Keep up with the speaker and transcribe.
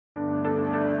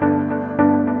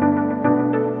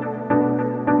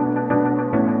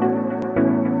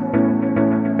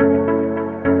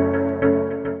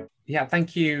Yeah,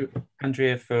 thank you,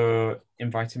 Andrea, for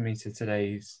inviting me to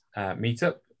today's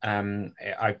meetup.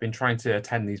 I've been trying to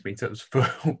attend these meetups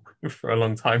for a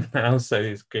long time now, so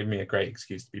it's given me a great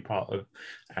excuse to be part of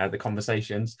the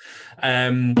conversations.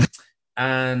 And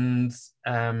if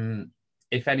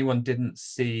anyone didn't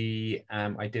see,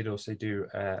 I did also do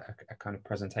a kind of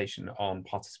presentation on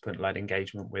participant-led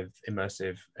engagement with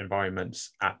immersive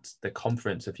environments at the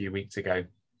conference a few weeks ago.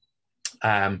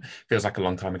 Feels like a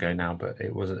long time ago now, but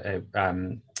it wasn't.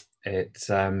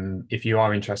 If you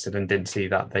are interested and didn't see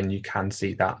that, then you can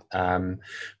see that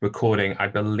recording, I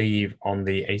believe, on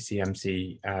the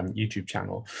ACMC YouTube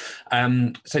channel.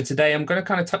 So today I'm going to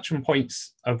kind of touch on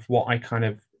points of what I kind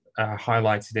of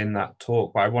highlighted in that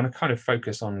talk, but I want to kind of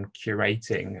focus on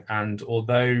curating. And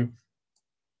although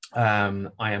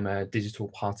I am a digital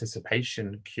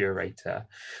participation curator,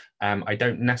 I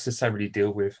don't necessarily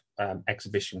deal with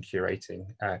exhibition curation,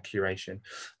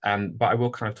 but I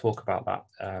will kind of talk about that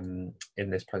in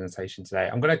this presentation today.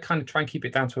 I'm going to kind of try and keep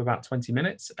it down to about 20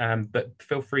 minutes, but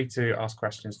feel free to ask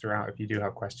questions throughout. If you do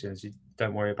have questions, you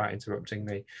don't worry about interrupting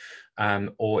me,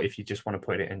 or if you just want to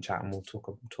put it in chat and we'll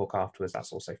talk afterwards,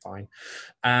 that's also fine.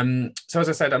 So as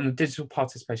I said, I'm a digital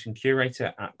participation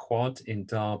curator at Quad in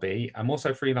Derby. I'm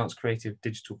also a freelance creative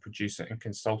digital producer and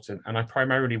consultant, and I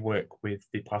primarily work with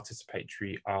the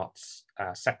participatory arts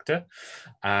sector.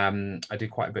 I do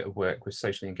quite a bit of work with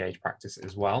socially engaged practice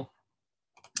as well.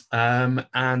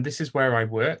 And this is where I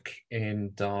work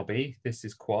in Derby. This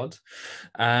is Quad.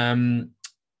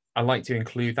 I like to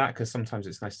include that because sometimes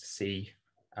it's nice to see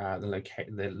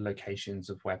the locations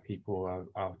of where people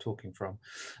are talking from.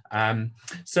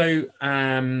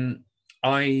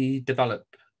 I develop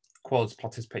Quad's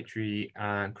participatory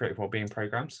and creative wellbeing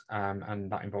programs,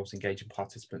 and that involves engaging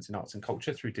participants in arts and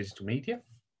culture through digital media.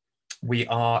 We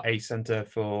are a centre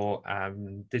for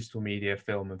digital media,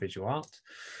 film and visual art.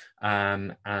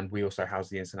 And we also house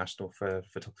the International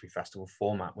Photography Festival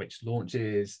format, which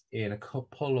launches in a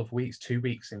couple of weeks, 2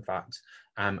 weeks in fact,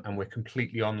 and we're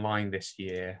completely online this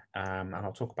year, and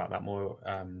I'll talk about that more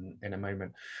in a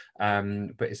moment,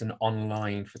 but it's an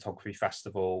online photography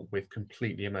festival with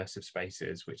completely immersive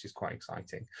spaces, which is quite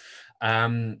exciting.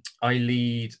 I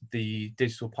lead the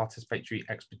Digital Participatory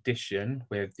Expedition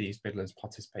with the East Midlands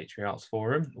Participatory Arts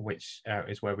Forum, which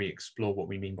is where we explore what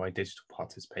we mean by digital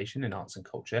participation in arts and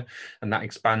culture. And that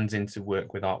expands into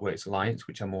work with Artworks Alliance,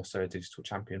 which I'm also a digital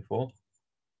champion for.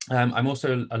 I'm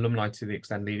also alumni to the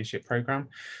Extend Leadership Programme,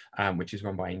 which is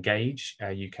run by Engage,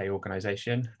 a UK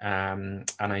organisation, and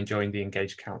I joined the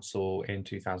Engage Council in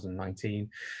 2019.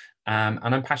 And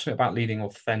I'm passionate about leading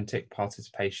authentic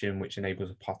participation, which enables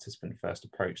a participant-first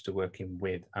approach to working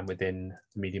with and within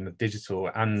the medium of digital.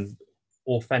 And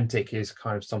authentic is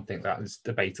kind of something that is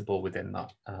debatable within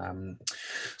that.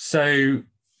 So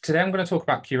today I'm going to talk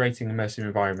about curating immersive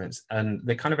environments, and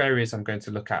the kind of areas I'm going to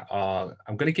look at are,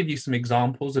 I'm going to give you some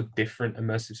examples of different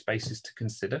immersive spaces to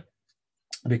consider,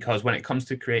 because when it comes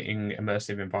to creating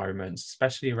immersive environments,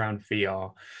 especially around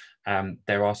VR,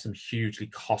 there are some hugely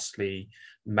costly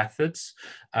methods,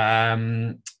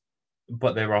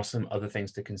 but there are some other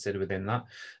things to consider within that.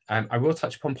 I will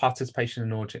touch upon participation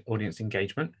and audience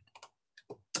engagement.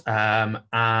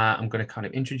 I'm going to kind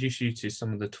of introduce you to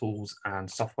some of the tools and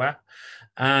software,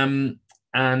 and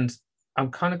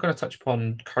I'm kind of going to touch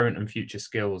upon current and future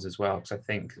skills as well, because I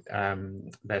think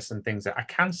there's some things that I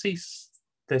can see.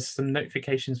 There's some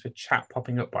notifications for chat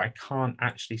popping up, but I can't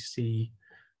actually see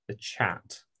the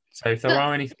chat. So if there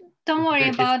are anything, don't worry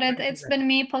about it. It's been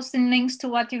me posting links to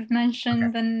what you've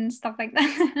mentioned and stuff like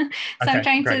that. So I'm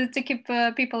trying to keep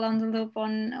people on the loop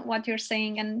on what you're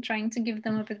saying and trying to give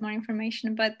them a bit more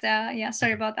information. But yeah,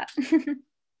 sorry about that.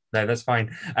 No, that's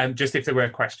fine. Just if there were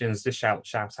questions, just shout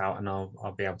out and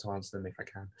I'll be able to answer them if I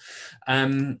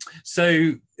can.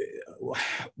 So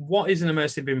what is an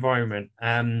immersive environment?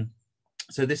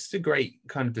 So this is a great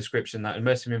kind of description that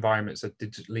immersive environments are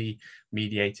digitally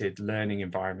mediated learning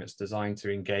environments designed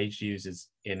to engage users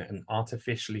in an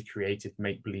artificially created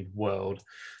make-believe world.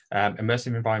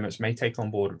 Immersive environments may take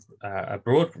on board a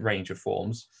broad range of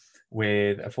forms,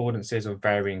 with affordances of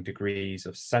varying degrees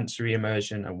of sensory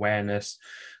immersion, awareness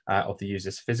of the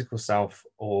user's physical self,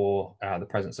 or the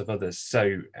presence of others.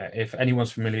 So if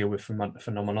anyone's familiar with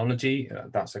phenomenology,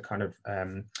 that's a kind of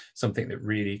something that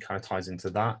really kind of ties into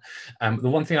that. The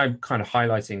one thing I'm kind of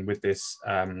highlighting with this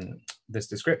this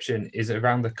description is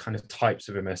around the kind of types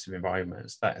of immersive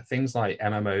environments, that things like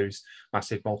MMOs,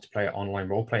 massive multiplayer online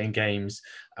role-playing games,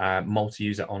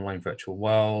 multi-user online virtual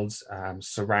worlds,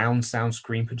 surround sound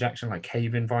screen projection like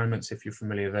cave environments, if you're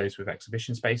familiar with those with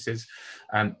exhibition spaces.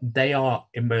 They are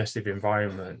immersive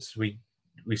environments.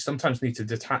 we sometimes need to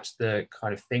detach the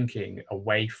kind of thinking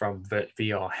away from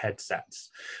VR headsets,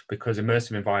 because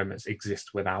immersive environments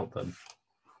exist without them.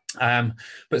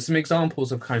 But some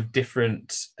examples of kind of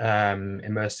different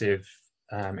immersive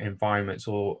environments,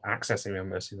 or accessing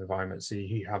immersive environments. So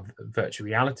you have virtual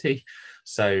reality,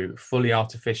 so fully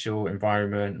artificial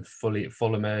environment,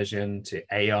 full immersion,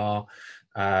 to AR,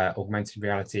 augmented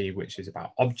reality, which is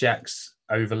about objects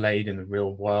overlaid in the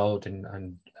real world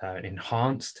and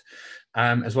enhanced,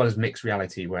 as well as mixed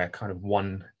reality, where kind of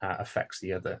one affects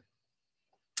the other.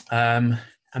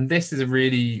 And this is a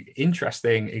really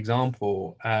interesting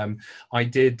example. I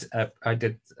did,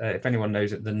 if anyone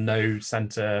knows it, the No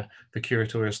Center for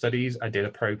Curatorial Studies, I did a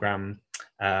program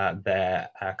there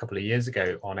a couple of years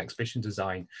ago on exhibition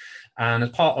design. And as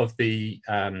part of the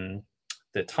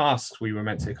tasks, we were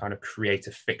meant to kind of create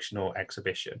a fictional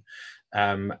exhibition.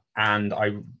 And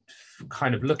I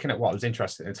kind of looking at what I was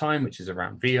interested in at the time, which is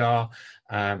around VR.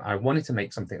 I wanted to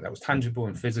make something that was tangible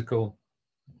and physical.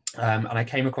 And I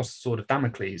came across sort of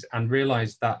Damocles and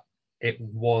realized that it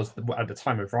was, at the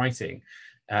time of writing,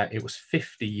 it was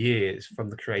 50 years from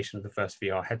the creation of the first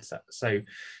VR headset. So, you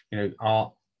know,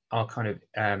 our kind of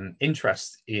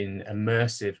interest in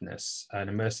immersiveness and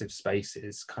immersive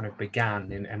spaces kind of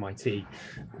began in MIT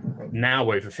now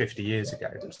over 50 years ago.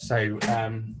 So, so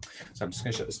I'm just going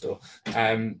to shut this door.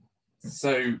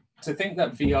 So to think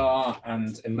that VR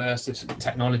and immersive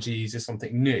technologies is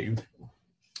something new,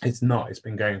 it's not. It's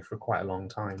been going for quite a long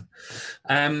time.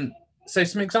 So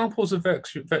some examples of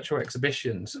virtual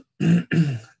exhibitions.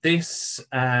 This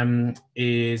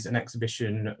is an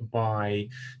exhibition by,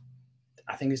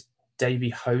 I think it's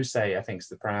Davy Jose, I think is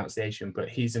the pronunciation, but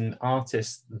he's an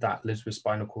artist that lives with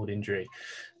spinal cord injury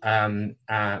from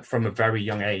a very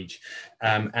young age.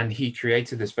 And he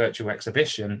created this virtual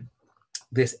exhibition.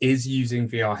 This is using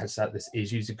VR headset, this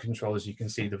is using controls, you can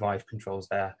see the Vive controls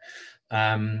there,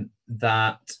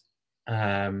 that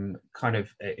kind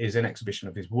of is an exhibition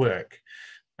of his work.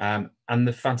 And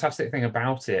the fantastic thing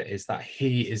about it is that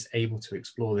he is able to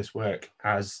explore this work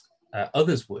as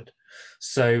others would.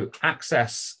 So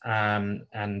access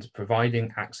and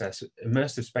providing access,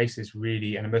 immersive spaces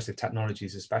really, and immersive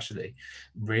technologies especially,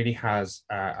 really has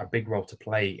a big role to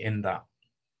play in that.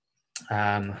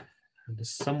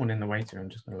 There's someone in the waiting room, I'm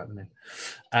just going to let them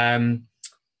in.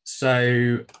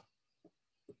 So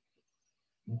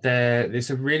there's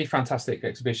a really fantastic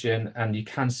exhibition, and you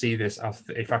can see this.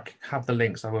 If I have the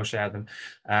links, I will share them.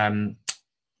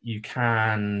 You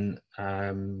can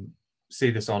see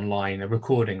this online, a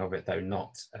recording of it though,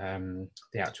 not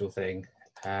the actual thing.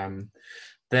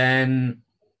 Then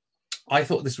I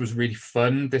thought this was really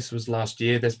fun. This was last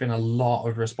year. There's been a lot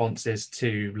of responses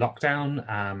to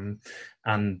lockdown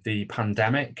and the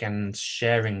pandemic, and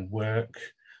sharing work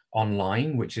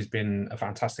online, which has been a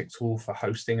fantastic tool for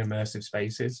hosting immersive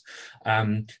spaces.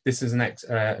 This is an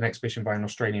exhibition by an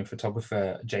Australian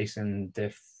photographer, Jason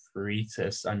De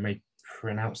Freitas. I may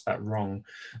pronounce that wrong.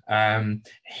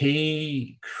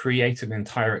 He created an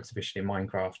entire exhibition in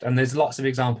Minecraft, and there's lots of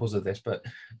examples of this, but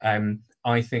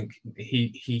I think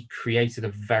he created a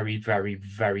very, very,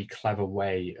 very clever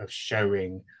way of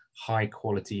showing high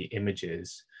quality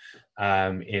images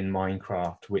in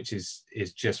Minecraft, which is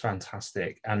just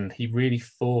fantastic. And he really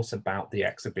thought about the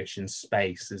exhibition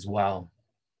space as well.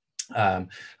 And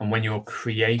when you're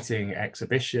creating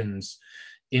exhibitions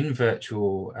in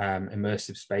virtual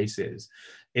immersive spaces,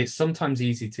 it's sometimes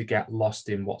easy to get lost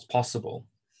in what's possible.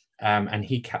 And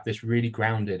he kept this really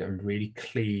grounded and really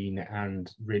clean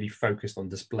and really focused on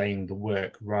displaying the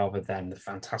work rather than the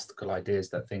fantastical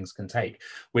ideas that things can take,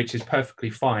 which is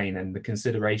perfectly fine. And the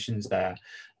considerations there,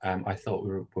 I thought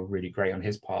were really great on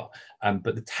his part.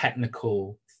 But the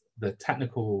technical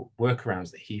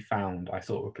workarounds that he found, I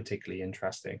thought were particularly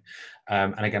interesting.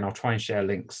 And again, I'll try and share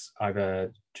links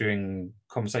either during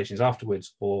conversations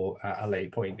afterwards or at a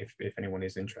later point if anyone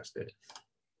is interested.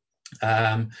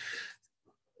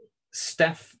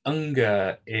 Steph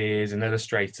Unger is an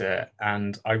illustrator,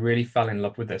 and I really fell in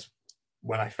love with this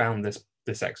when I found this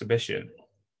exhibition.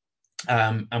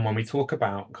 And when we talk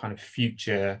about kind of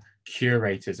future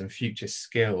curators and future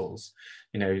skills,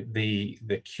 you know, the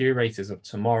curators of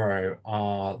tomorrow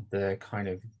are the kind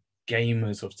of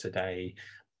gamers of today,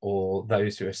 or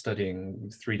those who are studying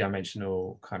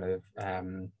three-dimensional kind of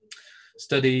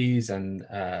studies and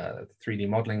 3D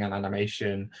modeling and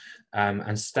animation.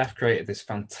 And Steph created this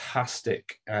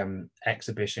fantastic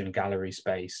exhibition gallery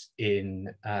space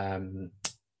in Animal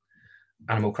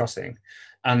Crossing.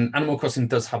 And Animal Crossing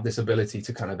does have this ability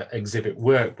to kind of exhibit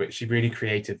work, but she really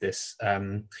created this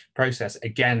process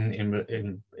again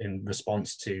in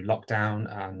response to lockdown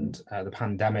and the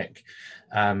pandemic.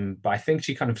 But I think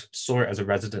she kind of saw it as a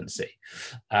residency.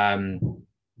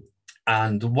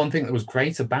 And one thing that was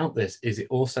great about this is it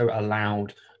also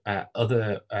allowed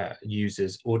other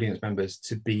users, audience members,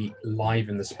 to be live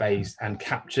in the space and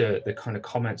capture the kind of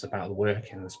comments about the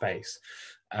work in the space.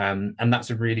 And that's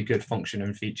a really good function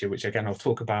and feature, which again, I'll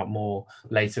talk about more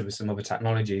later with some other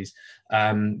technologies.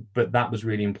 But that was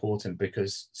really important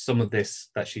because some of this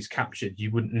that she's captured, you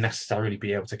wouldn't necessarily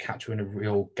be able to capture in a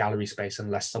real gallery space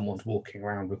unless someone's walking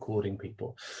around recording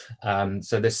people.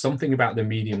 So there's something about the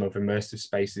medium of immersive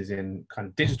spaces in kind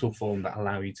of digital form that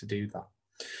allow you to do that.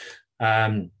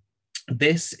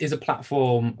 This is a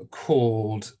platform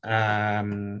called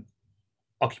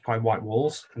Occupy White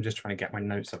Walls. I'm just trying to get my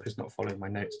notes up. It's not following my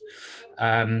notes.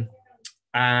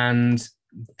 And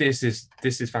this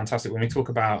is fantastic. When we talk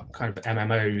about kind of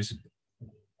MMOs,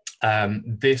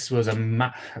 this was a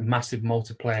massive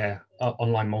multiplayer,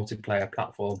 online multiplayer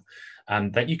platform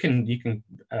that you can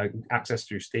access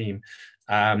through Steam.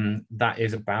 That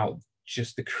is about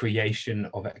just the creation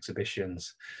of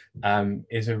exhibitions.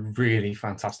 Is a really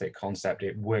fantastic concept.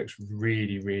 It works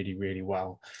really, really, really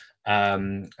well. I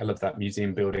love that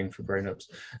museum building for grown-ups.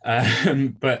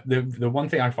 But the one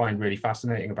thing I find really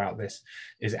fascinating about this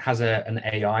is it has an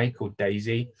AI called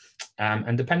Daisy.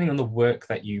 And depending on the work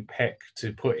that you pick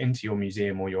to put into your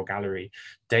museum or your gallery,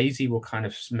 Daisy will kind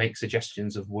of make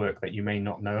suggestions of work that you may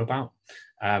not know about.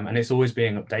 And it's always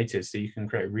being updated, so you can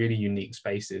create really unique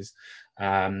spaces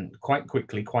quite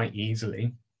quickly, quite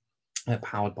easily,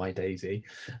 powered by Daisy.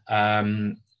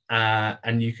 And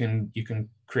you can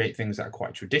create things that are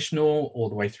quite traditional all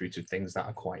the way through to things that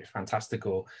are quite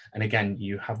fantastical. And again,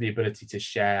 you have the ability to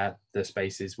share the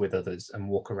spaces with others and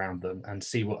walk around them and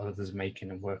see what others are making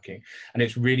and working. And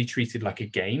it's really treated like a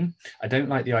game. I don't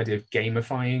like the idea of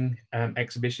gamifying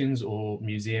exhibitions or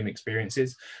museum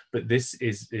experiences, but this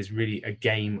is really a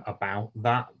game about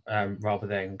that rather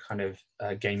than kind of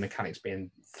game mechanics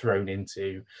being thrown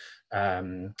into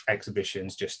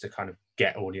exhibitions just to kind of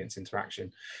get audience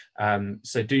interaction.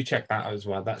 So do check that out as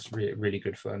well. That's really, really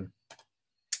good fun.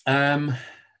 And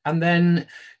then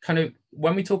kind of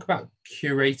when we talk about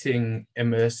curating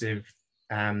immersive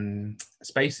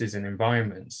spaces and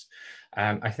environments,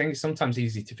 I think it's sometimes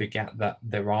easy to forget that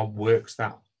there are works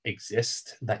that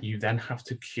exist that you then have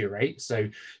to curate. So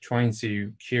trying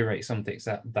to curate something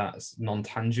that's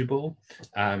non-tangible,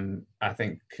 I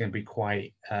think can be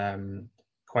quite an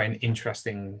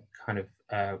interesting kind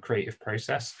of creative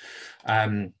process.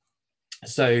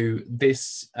 So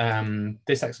this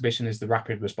exhibition is the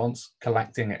Rapid Response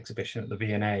Collecting exhibition at the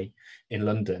V&A in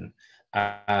London.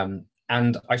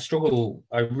 And I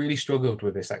really struggled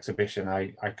with this exhibition.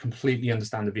 I completely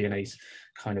understand the V&A's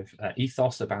kind of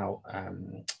ethos about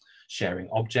sharing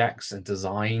objects and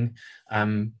design.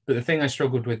 But the thing I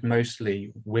struggled with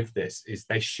mostly with this is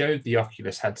they showed the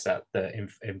Oculus headset, that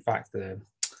in fact the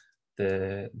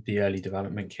early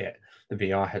development kit, the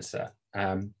VR headset.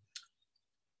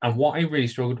 And what I really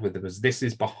struggled with was this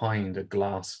is behind a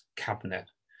glass cabinet.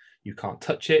 You can't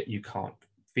touch it, you can't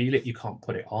feel it, you can't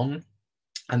put it on.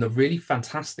 And the really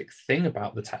fantastic thing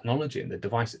about the technology and the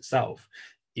device itself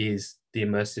is the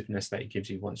immersiveness that it gives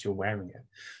you once you're wearing it.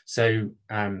 So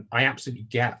I absolutely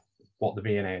get what the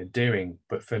V&A are doing,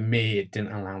 but for me, it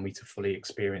didn't allow me to fully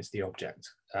experience the object.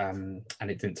 And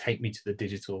it didn't take me to the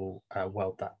digital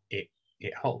world that it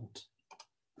holds.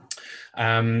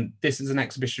 This is an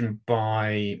exhibition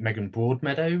by Megan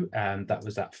Broadmeadow, that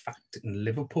was at FACT in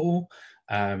Liverpool.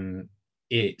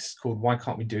 It's called Why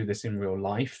Can't We Do This in Real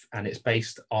Life? And it's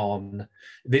based on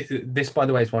this, by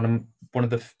the way, is one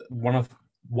of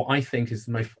what I think is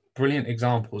the most brilliant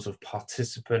examples of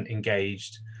participant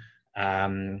engaged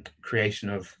creation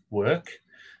of work.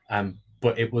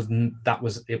 But it was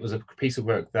a piece of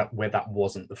work where that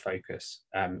wasn't the focus.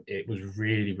 It was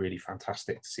really, really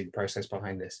fantastic to see the process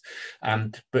behind this.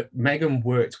 But Megan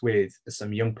worked with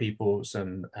some young people,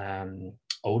 some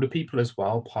older people as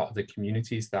well, part of the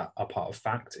communities that are part of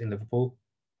FACT in Liverpool.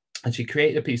 And she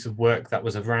created a piece of work that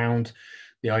was around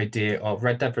the idea of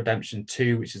Red Dead Redemption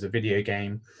 2, which is a video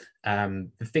game,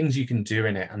 the things you can do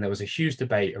in it. And there was a huge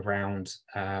debate around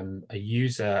a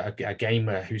user, a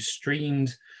gamer who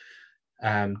streamed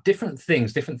different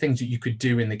things that you could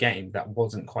do in the game that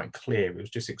wasn't quite clear. It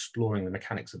was just exploring the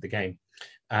mechanics of the game.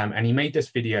 And he made this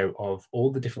video of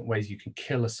all the different ways you can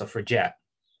kill a suffragette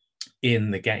in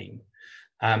the game.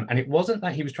 And it wasn't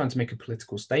that he was trying to make a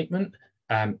political statement.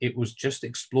 It was just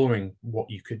exploring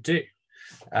what you could do.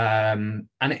 And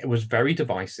it was very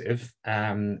divisive.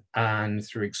 And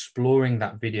through exploring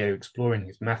that video, exploring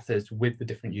his methods with the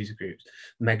different user groups,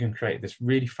 Megan created this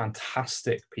really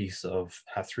fantastic piece of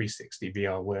 360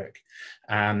 VR work.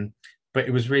 But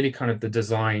it was really kind of the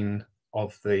design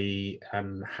of the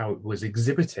how it was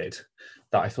exhibited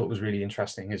that I thought was really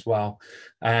interesting as well.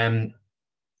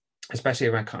 Especially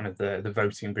around kind of the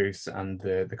voting booths and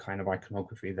the kind of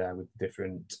iconography there with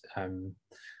different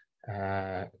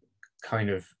kind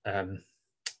of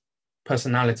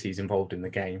personalities involved in the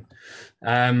game.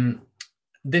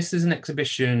 This is an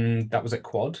exhibition that was at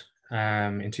Quad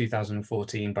in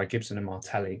 2014 by Gibson and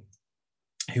Martelli,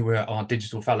 who were our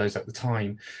digital fellows at the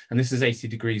time. And this is 80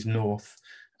 degrees north.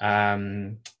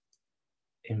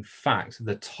 In fact,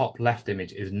 the top left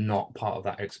image is not part of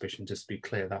that exhibition, just to be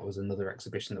clear. That was another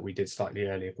exhibition that we did slightly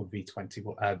earlier called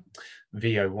VO1.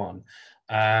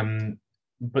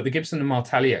 But the Gibson and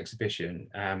Martelli exhibition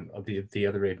of the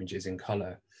other images in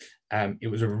colour, it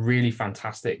was a really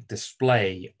fantastic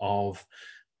display of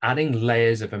adding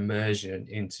layers of immersion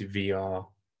into VR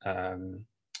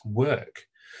work.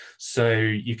 So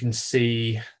you can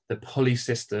see the pulley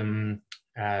system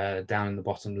down in the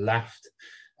bottom left.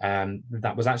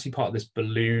 That was actually part of this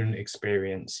balloon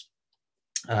experience,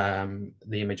 the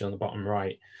image on the bottom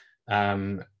right.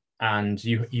 And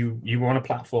you were on a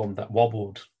platform that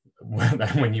wobbled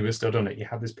when you were stood on it. You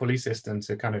had this pulley system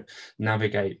to kind of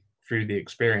navigate through the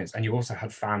experience, and you also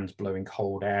had fans blowing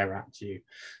cold air at you.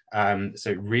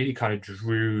 So it really kind of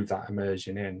drew that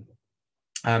immersion in.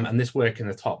 And this work in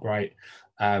the top right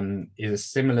is a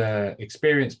similar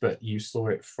experience, but you saw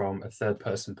it from a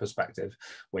third-person perspective,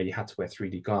 where you had to wear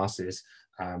 3D glasses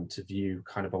to view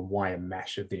kind of a wire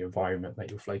mesh of the environment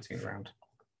that you're floating around.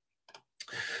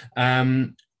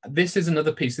 This is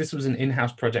another piece. This was an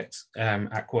in-house project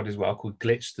at Quad as well, called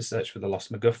Glitch, the Search for the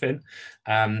Lost MacGuffin.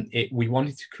 We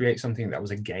wanted to create something that was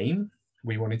a game.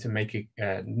 We wanted to make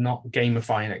a not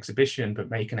gamify an exhibition,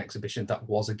 but make an exhibition that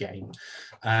was a game.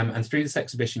 And through this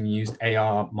exhibition, you used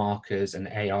AR markers and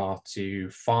AR to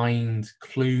find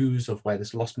clues of where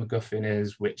this lost MacGuffin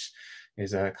is, which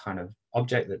is a kind of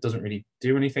object that doesn't really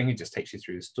do anything. It just takes you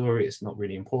through the story. It's not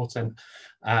really important.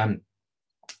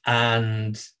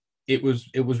 And it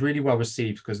was really well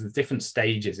received, because the different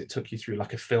stages, it took you through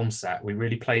like a film set. We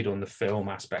really played on the film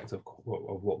aspect of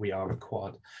what we are at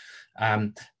Quad.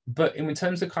 But in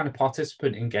terms of kind of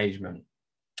participant engagement,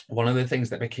 one of the things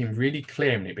that became really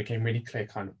clear, and it became really clear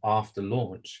kind of after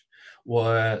launch,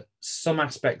 were some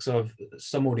aspects of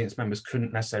some audience members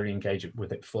couldn't necessarily engage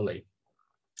with it fully.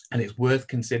 And it's worth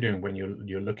considering when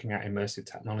you're looking at immersive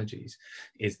technologies,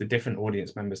 is the different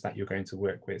audience members that you're going to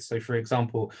work with. So for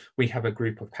example, we have a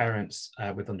group of parents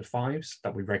with under fives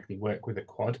that we regularly work with at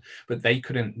Quad, but they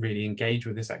couldn't really engage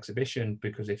with this exhibition,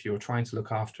 because if you're trying to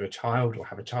look after a child or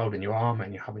have a child in your arm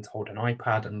and you're having to hold an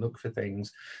iPad and look for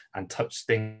things and touch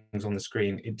things on the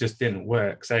screen, it just didn't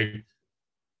work. So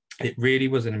it really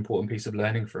was an important piece of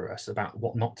learning for us about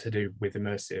what not to do with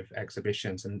immersive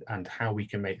exhibitions, and how we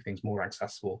can make things more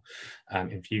accessible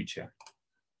in future.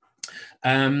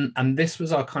 And this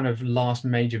was our kind of last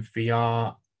major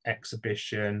VR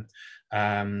exhibition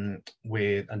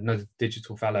with another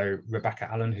digital fellow, Rebecca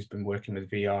Allen, who's been working with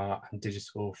VR and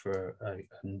digital for I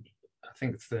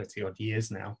think 30 odd years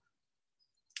now.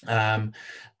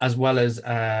 As well as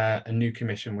a new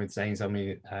commission with Zain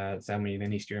Zelmi,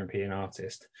 an East European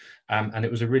artist. And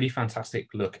it was a really fantastic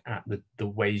look at the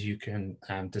ways you can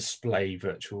display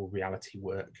virtual reality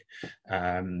work,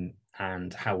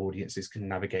 and how audiences can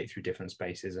navigate through different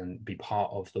spaces and be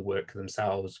part of the work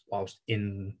themselves whilst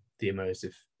in the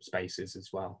immersive spaces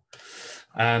as well.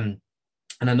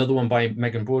 And another one by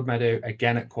Megan Broadmeadow,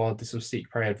 again at Quad. This was Seek,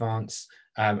 Pray, Advance.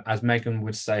 As Megan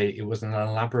would say, it was an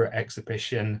elaborate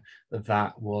exhibition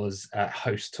that was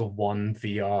host to one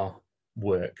VR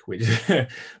work,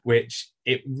 which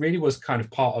it really was kind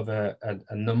of part of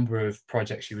a number of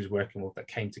projects she was working with that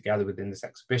came together within this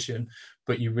exhibition.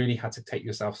 But you really had to take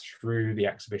yourself through the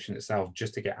exhibition itself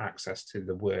just to get access to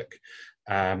the work,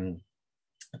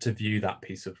 to view that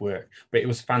piece of work. But it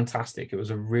was fantastic. It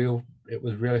was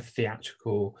really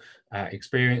theatrical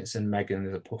experience, and Megan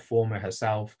is a performer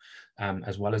herself,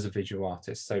 as well as a visual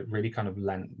artist, so it really kind of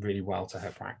lent really well to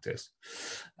her practice.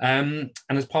 And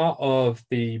as part of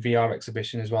the VR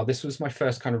exhibition as well, this was my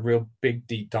first kind of real big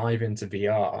deep dive into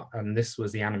VR, and this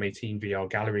was the Animateen VR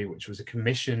Gallery, which was a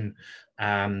commission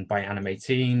by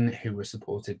Animateen, who was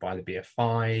supported by the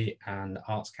BFI and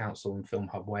Arts Council and Film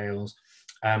Hub Wales.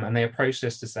 And they approached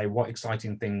us to say, what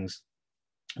exciting things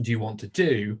do you want to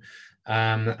do?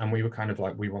 And we were kind of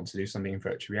like, we want to do something in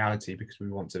virtual reality, because we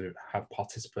want to have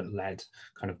participant-led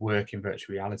kind of work in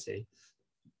virtual reality.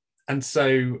 And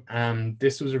so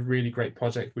this was a really great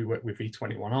project. We worked with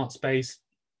V21 Art Space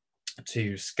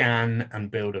to scan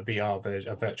and build a VR version,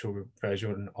 a virtual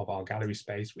version of our gallery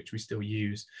space, which we still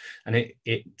use. And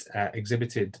it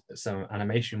exhibited some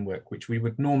animation work, which we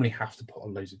would normally have to put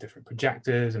on loads of different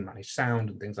projectors and manage sound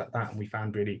and things like that. And we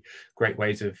found really great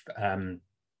ways of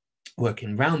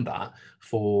working around that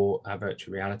for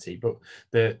virtual reality. But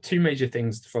the two major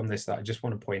things from this that I just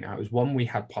want to point out is, one, we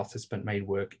had participant made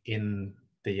work in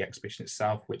the exhibition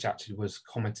itself, which actually was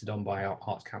commented on by our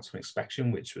Arts Council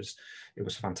inspection, which was, it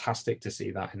was fantastic to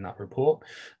see that in that report.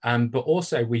 But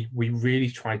also we really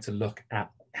tried to look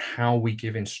at how we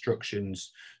give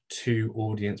instructions to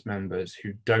audience members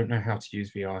who don't know how to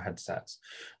use VR headsets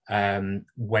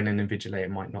when an invigilator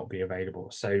might not be available.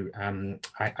 So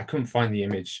I couldn't find the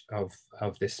image of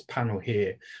this panel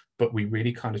here, but we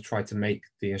really kind of tried to make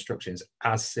the instructions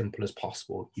as simple as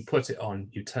possible. You put it on,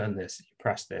 you turn this, you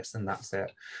press this, and that's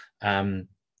it.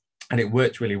 And it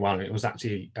worked really well. And it was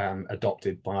actually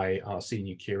adopted by our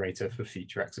senior curator for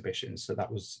future exhibitions. So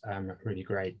that was really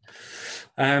great.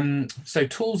 So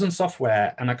tools and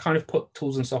software, and I kind of put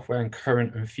tools and software and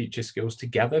current and future skills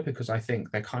together because I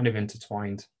think they're kind of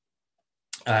intertwined.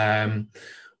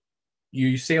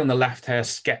 You see on the left here,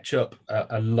 SketchUp,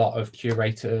 a lot of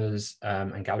curators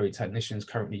and gallery technicians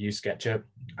currently use SketchUp.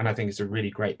 And I think it's a really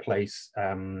great place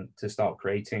to start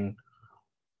creating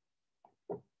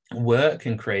work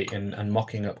and creating and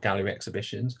mocking up gallery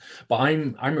exhibitions. But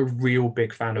I'm a real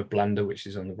big fan of Blender, which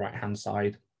is on the right hand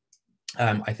side.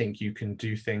 I think you can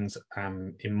do things,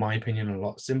 in my opinion, a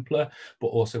lot simpler, but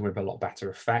also with a lot better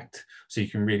effect. So you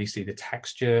can really see the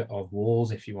texture of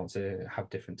walls. If you want to have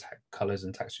different colors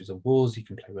and textures of walls, you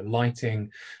can play with lighting.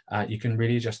 You can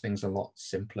really adjust things a lot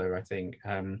simpler, I think,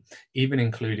 even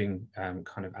including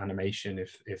kind of animation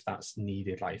if that's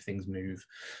needed, like if things move.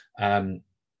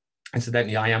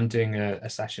 Incidentally, I am doing a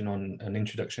session on an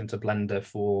introduction to Blender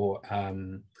for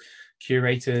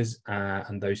curators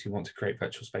and those who want to create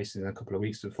virtual spaces in a couple of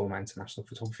weeks before my International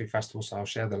Photography Festival. So I'll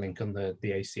share the link on the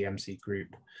ACMC group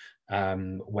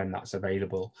when that's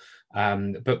available.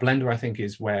 But Blender, I think,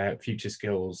 is where future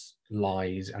skills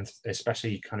lies, and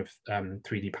especially kind of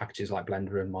 3D packages like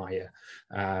Blender and Maya.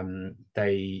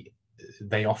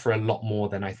 They offer a lot more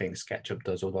than I think SketchUp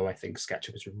does, although I think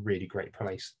SketchUp is a really great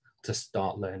place to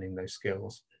start learning those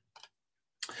skills.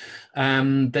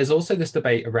 There's also this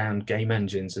debate around game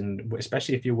engines, and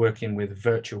especially if you're working with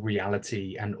virtual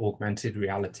reality and augmented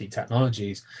reality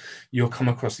technologies, you'll come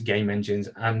across the game engines,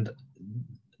 and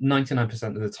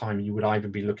 99% of the time you would either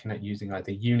be looking at using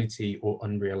either Unity or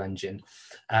Unreal Engine.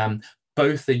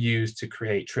 Both are used to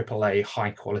create AAA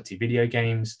high quality video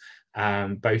games.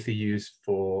 Both are used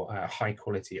for high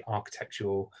quality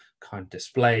architectural kind of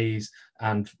displays,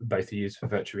 and both are used for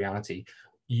virtual reality.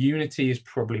 Unity is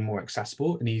probably more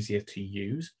accessible and easier to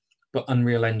use, but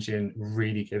Unreal Engine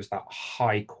really gives that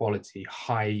high quality,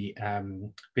 high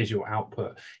visual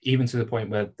output, even to the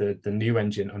point where the new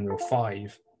engine, Unreal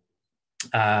 5,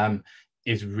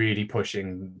 is really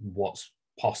pushing what's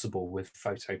possible with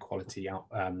photo quality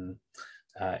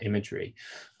imagery.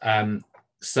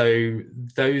 So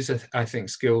those are, I think,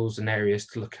 skills and areas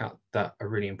to look at that are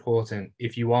really important.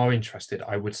 If you are interested,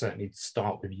 I would certainly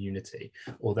start with Unity,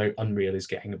 although Unreal is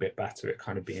getting a bit better at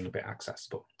kind of being a bit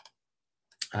accessible.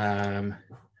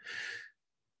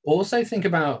 Also think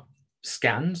about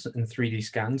scans and 3D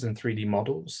scans and 3D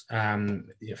models.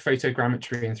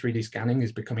 Photogrammetry and 3D scanning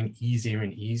is becoming easier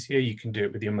and easier. You can do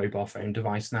it with your mobile phone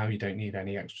device now. You don't need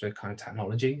any extra kind of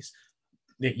technologies.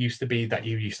 It used to be that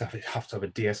you used to have to have a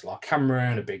DSLR camera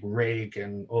and a big rig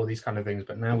and all these kind of things,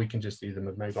 but now we can just do them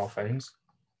with mobile phones.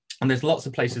 And there's lots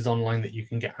of places online that you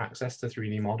can get access to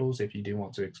 3D models if you do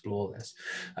want to explore this.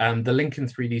 The link in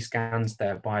 3D scans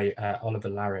there by Oliver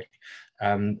Larrick,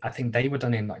 I think they were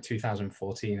done in like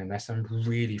 2014, and there's some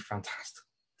really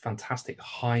fantastic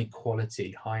high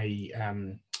quality,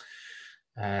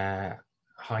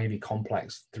 highly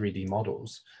complex 3D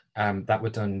models that were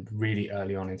done really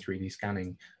early on in 3D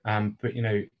scanning. But you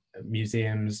know,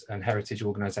 museums and heritage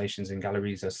organizations and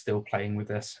galleries are still playing with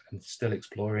this and still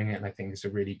exploring it, and I think it's a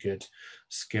really good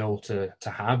skill to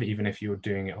have, even if you're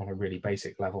doing it on a really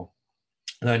basic level.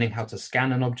 Learning how to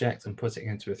scan an object and put it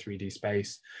into a 3D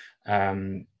space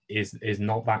is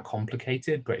not that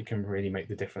complicated, but it can really make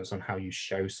the difference on how you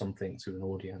show something to an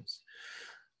audience.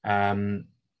 Let's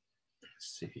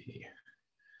see.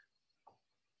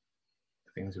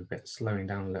 Things are a bit slowing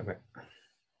down a little bit.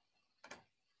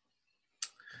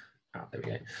 There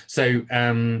we go. So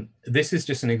this is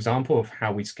just an example of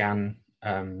how we scan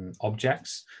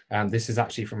objects. This is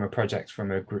actually from a project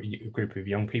from a group of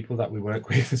young people that we work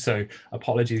with. So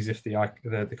apologies if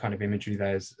the kind of imagery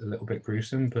there is a little bit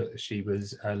gruesome, but she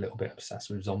was a little bit obsessed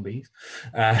with zombies.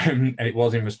 And it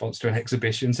was in response to an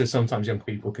exhibition. So sometimes young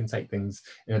people can take things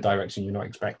in a direction you're not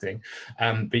expecting.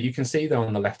 But you can see though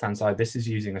on the left-hand side, this is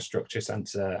using a structure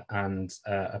sensor and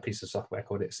a piece of software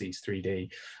called It Sees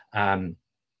 3D.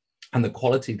 And the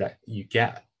quality that you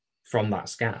get from that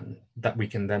scan that we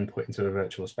can then put into a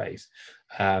virtual space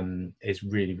is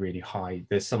really, really high.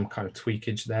 There's some kind of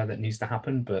tweakage there that needs to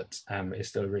happen, but it's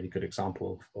still a really good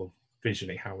example of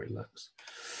visually how it looks.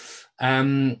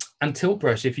 And Tilt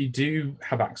Brush, if you do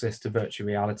have access to virtual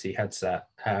reality headset,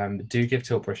 do give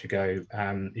Tilt Brush a go.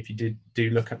 If you do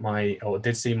look at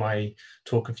did see my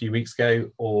talk a few weeks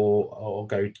ago, or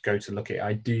go to look at it,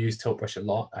 I do use Tilt Brush a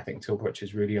lot. I think Tilt Brush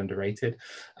is really underrated.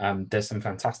 There's some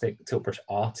fantastic Tilt Brush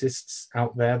artists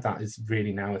out there. That is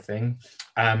really now a thing.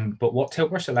 But what Tilt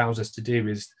Brush allows us to do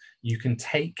is you can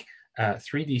take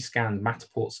 3D scanned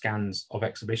Matterport scans of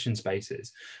exhibition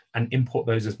spaces and import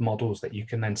those as models that you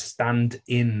can then stand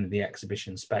in the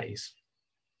exhibition space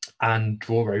and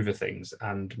draw over things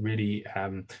and really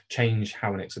change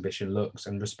how an exhibition looks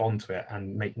and respond to it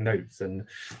and make notes and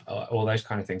all those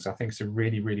kind of things. I think it's a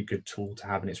really, really good tool to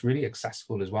have, and it's really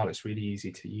accessible as well. It's really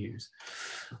easy to use.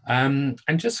 And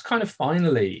just kind of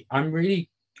finally,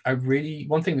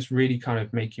 one thing that's really kind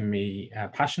of making me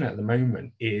passionate at the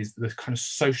moment is the kind of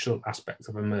social aspect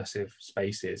of immersive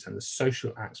spaces and the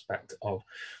social aspect of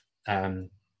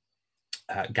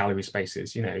gallery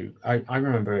spaces. You know, I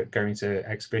remember going to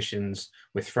exhibitions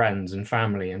with friends and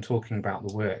family and talking about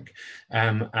the work,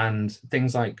 and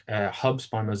things like Hubs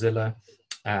by Mozilla,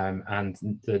 and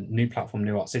the new platform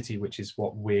New Art City, which is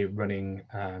what we're running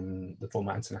the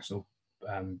Format International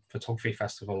Photography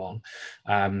Festival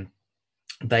on.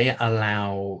 They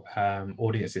allow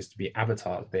audiences to be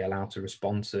avatars. They allow to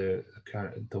respond to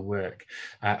the work.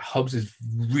 Hubs is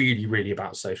really, really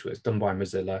about social. It's done by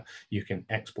Mozilla. You can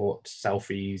export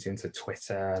selfies into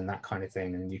Twitter and that kind of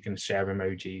thing, and you can share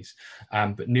emojis.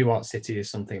 But New Art City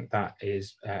is something that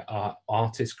is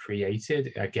artists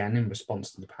created, again, in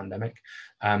response to the pandemic,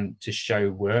 to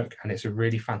show work. And it's a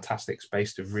really fantastic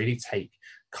space to really take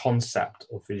concept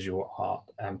of visual art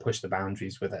and push the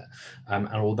boundaries with it. And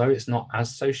although it's not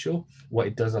as social, what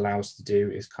it does allow us to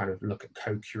do is kind of look at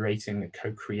co-curating and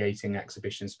co-creating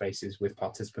exhibition spaces with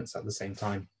participants at the same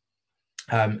time.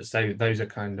 So those are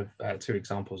kind of two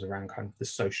examples around kind of the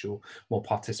social, more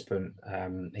participant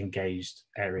engaged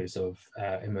areas of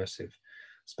immersive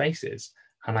spaces.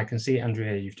 And I can see,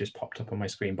 Andrea, you've just popped up on my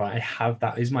screen, but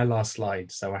that is my last slide.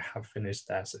 So I have finished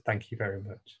there. So thank you very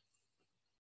much.